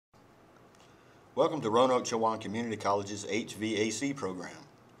Welcome to Roanoke-Chowan Community College's HVAC program.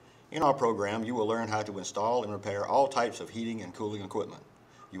 In our program, you will learn how to install and repair all types of heating and cooling equipment.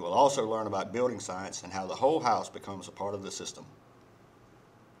 You will also learn about building science and how the whole house becomes a part of the system.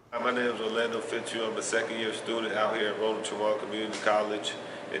 My name is Orlando Fitzhugh. I'm a second-year student out here at Roanoke-Chowan Community College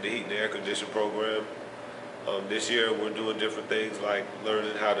in the heat and air conditioning program. This year, we're doing different things like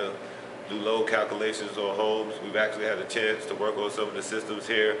learning how to do load calculations on homes. We've actually had a chance to work on some of the systems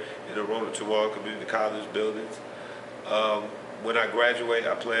here in the Roanoke-Chowan Community College buildings. When I graduate,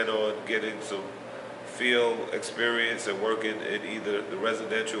 I plan on getting some field experience and working in either the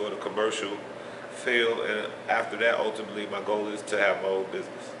residential or the commercial field. And after that, ultimately, my goal is to have my own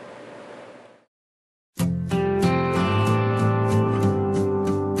business.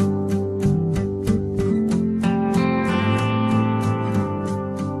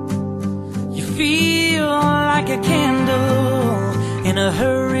 Feel like a candle in a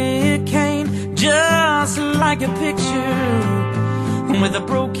hurricane, just like a picture with a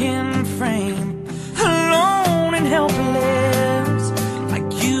broken frame, alone and helpless, like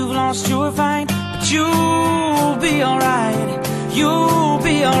you've lost your fight. But you'll be alright, you'll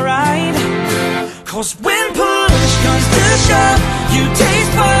be alright. 'Cause when push comes to shove, you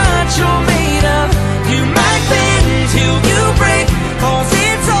taste what you're made of. You might bend till you break, 'cause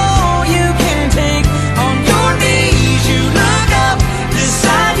it's all you can take. On your knees you look up,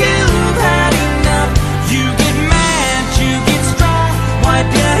 decide you've had enough. You get mad, you get strong,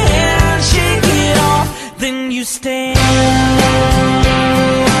 wipe your hair, shake it off, then you stand.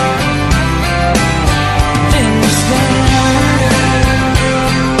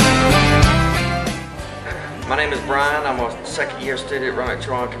 My name is Brian. I'm a second-year student at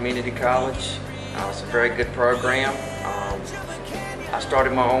Roanoke-Chowan Community College. It's a very good program. I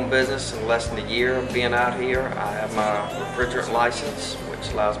started my own business in less than a year of being out here. I have my refrigerant license, which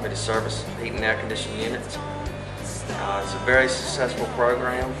allows me to service heat and air conditioning units. It's a very successful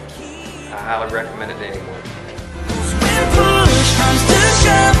program. I highly recommend it to anyone. When push comes to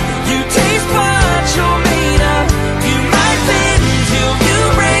shove, you taste what you're made of. You might bend till you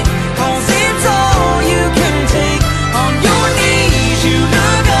break, 'cause it's all you can take. On your knees you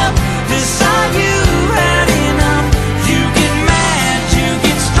look up, decide you've had enough. You get mad, you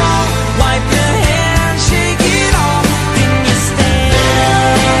get strong, wipe your hair, shake it off, then you stand.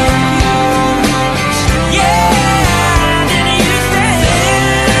 Yeah, then you stand.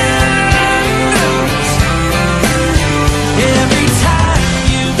 Every time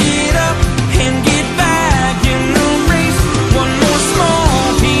you get up and get back in the race, one more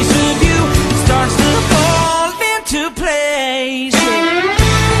small piece of you starts to fall into place.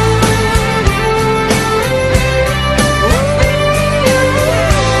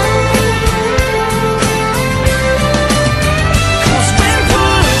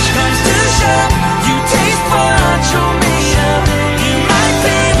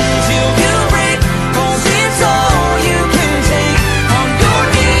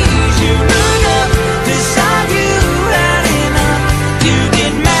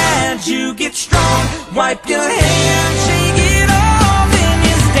 Wipe your hands, shake it off, and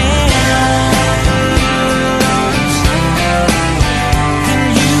you stand.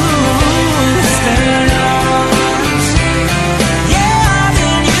 Then you stand. Yeah,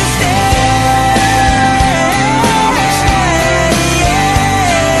 then you stand.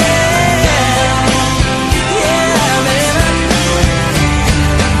 Yeah, baby.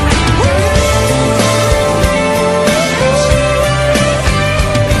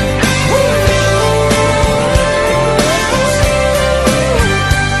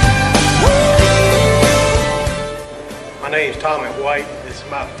 My name is Tommy White. This is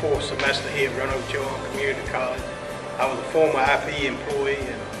my fourth semester here at Roanoke-Chowan Community College. I was a former IPE employee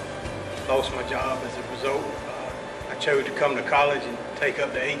and lost my job as a result. I chose to come to college and take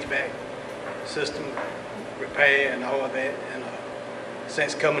up the HVAC system, repair and all of that. And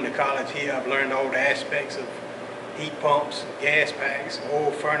since coming to college here, I've learned all the aspects of heat pumps, gas packs,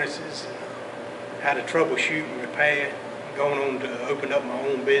 oil furnaces, and how to troubleshoot and repair. I'm going on to open up my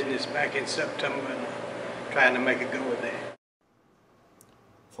own business back in September and trying to make a go of that.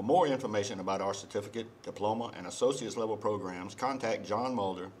 For more information about our certificate, diploma, and associate's level programs, contact John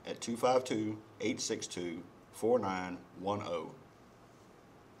Mulder at 252-862-4910.